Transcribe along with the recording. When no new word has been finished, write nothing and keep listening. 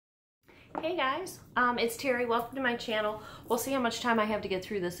Hey guys, it's Terry. Welcome to my channel. We'll see how much time I have to get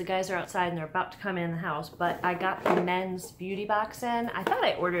through this. The guys are outside and they're about to come in the house, but I got the men's beauty box in. I thought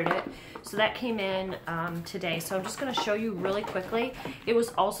I ordered it, so that came in today. So I'm just going to show you really quickly. It was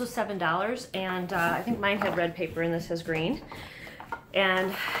also $7, and I think mine had red paper and this has green.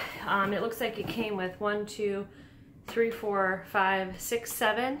 And it looks like it came with 1, 2, 3, 4, 5, 6,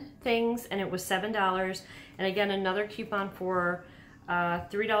 7 things, and it was $7. And again, another coupon for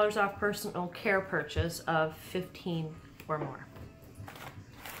 $3 off personal care purchase of 15 or more.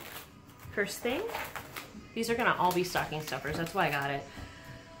 First thing, these are gonna all be stocking stuffers, that's why I got it.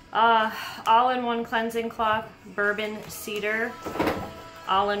 All-in-one cleansing cloth, bourbon cedar.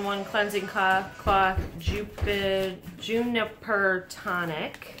 All-in-one cleansing cloth, juniper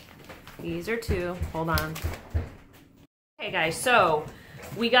tonic. These are 2, hold on. Okay guys, so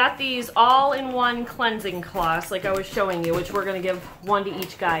we got these all-in-one cleansing cloths like I was showing you, which we're going to give 1 to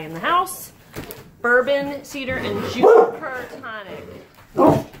each guy in the house. Bourbon, cedar, and juniper tonic.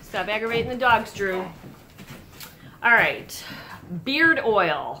 Stop aggravating the dogs, Drew. Alright, beard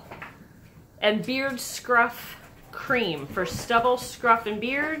oil and beard scruff cream for stubble, scruff, and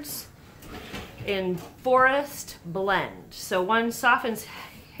beards in Forest Blend. So one softens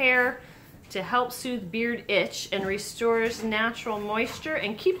hair to help soothe beard itch and restores natural moisture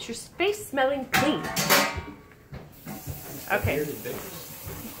and keeps your space smelling clean. Okay.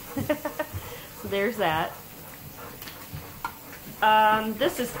 So there's that.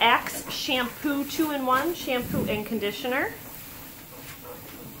 This is Axe Shampoo 2-in-1, shampoo and conditioner.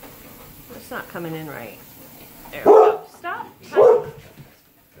 It's not coming in right. There we go. Stop.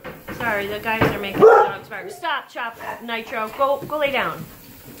 Sorry, the guys are making the dogs bark. Stop, Chop, Nitro. Go lay down.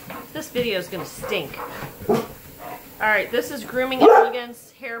 This video is going to stink. Alright, this is Grooming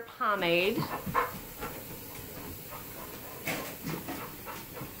Elegance Hair Pomade.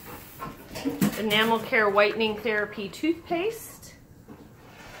 Enamel Care Whitening Therapy Toothpaste.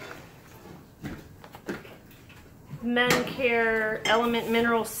 Men Care Element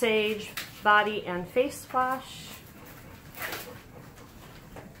Mineral Sage Body and Face Wash.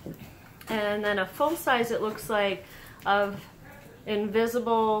 And then a full size, it looks like, of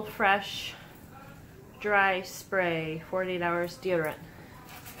Invisible Fresh Dry Spray 48 hours deodorant.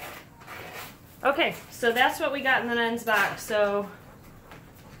 Okay, so that's what we got in the men's box. So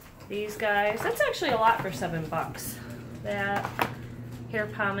these guys, that's actually a lot for $7. That hair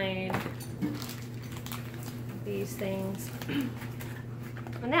pomade, these things,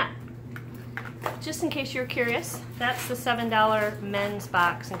 and that. Just in case you're curious, that's the $7 men's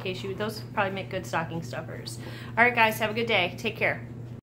box. In case you, those probably make good stocking stuffers. All right, guys, have a good day. Take care.